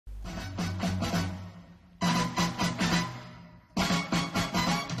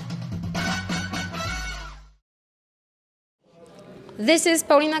This is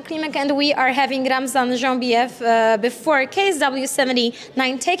Paulina Klimek and we are having Ramzan Jembiev before KSW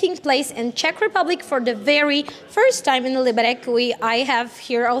 79 taking place in Czech Republic for the very first time in Liberec. I have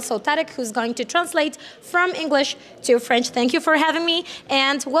here also Tarek, who's going to translate from English to French. Thank you for having me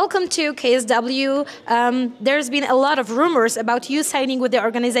and welcome to KSW. There's been a lot of rumors about you signing with the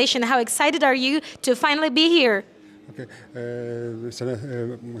organization. How excited are you to finally be here? Okay.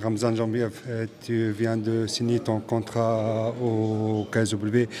 Ramzan Jembiev, tu viens de signer ton contrat au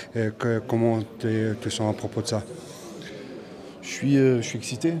KSW. Comment tu te sens à propos de ça? Je suis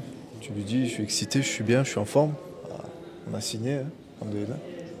excité. Tu lui dis, je suis excité, je suis bien, je suis en forme. On a signé, alhamdoulilah.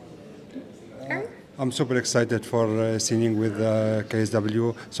 I'm super excited for signing with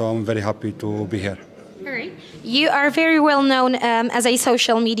KSW, so I'm very happy to be here. All right. You are very well known as a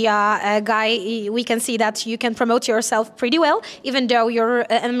social media guy. We can see that you can promote yourself pretty well, even though your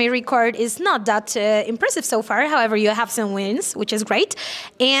MMA record is not that impressive so far. However, you have some wins, which is great.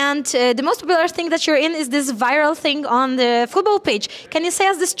 And the most popular thing that you're in is this viral thing on the football page. Can you say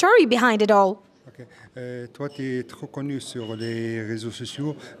us the story behind it all? Okay. Toi, tu es trop connu sur les réseaux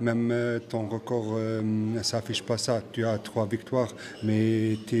sociaux, même ton record ne s'affiche pas ça. Tu as 3 victoires,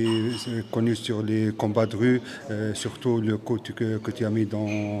 mais tu es connu sur les combats de rue, surtout le coup que tu as mis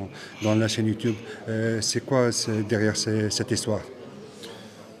dans la chaîne YouTube. C'est quoi derrière cette histoire?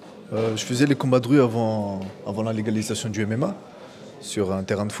 Je faisais les combats de rue avant la légalisation du MMA sur un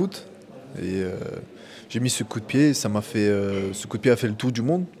terrain de foot. Et j'ai mis ce coup de pied, ce coup de pied a fait le tour du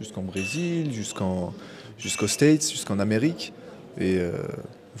monde, jusqu'en Brésil, jusqu'aux States, jusqu'en Amérique. Et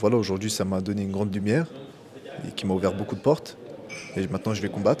voilà, aujourd'hui ça m'a donné une grande lumière et qui m'a ouvert beaucoup de portes. Et maintenant je vais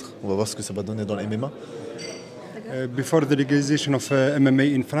combattre, on va voir ce que ça va donner dans le MMA. Before the legalization of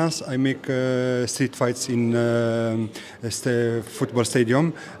MMA in France, I make street fights in football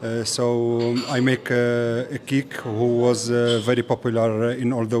stadium. So I make a kick who was very popular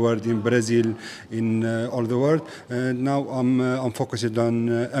in all the world, in Brazil, in all the world. Now I'm focused on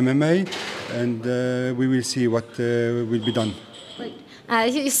MMA, and we will see what will be done.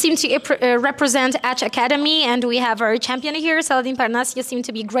 You seem to represent H Academy, and we have our champion here, Saladin Parnas. You seem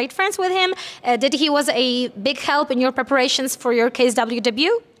to be great friends with him. Did he was a big help in your preparations for your KSW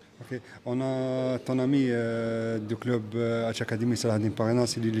debut? Okay. On a ton ami du club H Academy, Saladin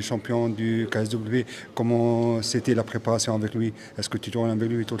Parnas, il est le champion du KSW. Comment c'était la préparation avec lui? Est-ce que tu tournes avec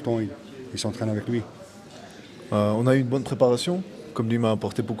lui tout le temps? Il s'entraîne avec lui? On a eu une bonne préparation. Comme lui m'a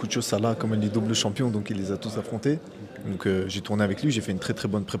apporté beaucoup de choses, Salah, comme il est double champion, donc il les a tous affrontés. Donc j'ai tourné avec lui, j'ai fait une très très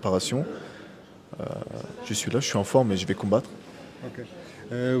bonne préparation. Je suis là, je suis en forme et je vais combattre. Okay.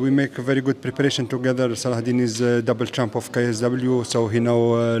 We make a very good preparation together. Saladin is a double champ of KSW, so he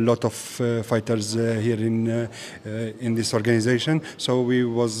knows a lot of fighters here in this organization. So we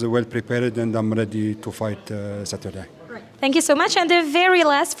was well prepared, and I'm ready to fight Saturday. Thank you so much. And the very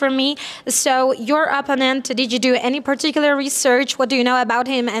last for me, so your opponent, did you do any particular research? What do you know about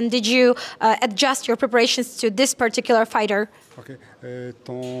him? And did you adjust your preparations to this particular fighter? Okay.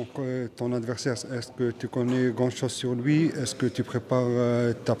 Ton adversaire, est-ce que tu connais grand-chose sur lui? Est-ce que tu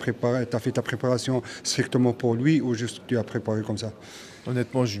t'as fait ta préparation strictement pour lui ou juste tu as préparé comme ça?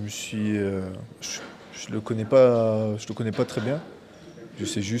 Honnêtement, je le connais pas très bien. Je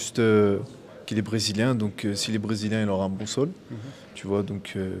sais juste qu'il est brésilien, donc s'il est brésilien, il aura un bon sol. Tu vois,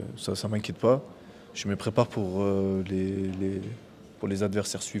 donc ça m'inquiète pas. Je me prépare pour les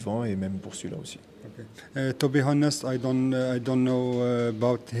adversaires suivants et même pour celui-là aussi. Okay. To be honest, I don't know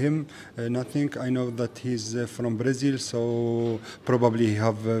about him nothing. I know that he's from Brazil, so probably he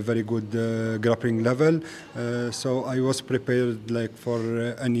have a very good grappling level. So I was prepared like for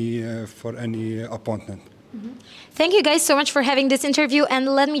any opponent. Thank you guys so much for having this interview, and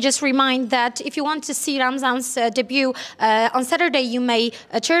let me just remind that if you want to see Ramzan's debut on Saturday, you may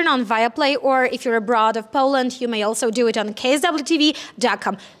turn on Viaplay, or if you're abroad of Poland, you may also do it on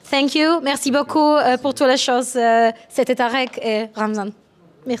kswtv.com. Thank you, merci beaucoup pour toutes les choses. C'était Tarek et Ramzan.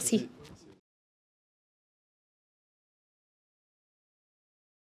 Merci.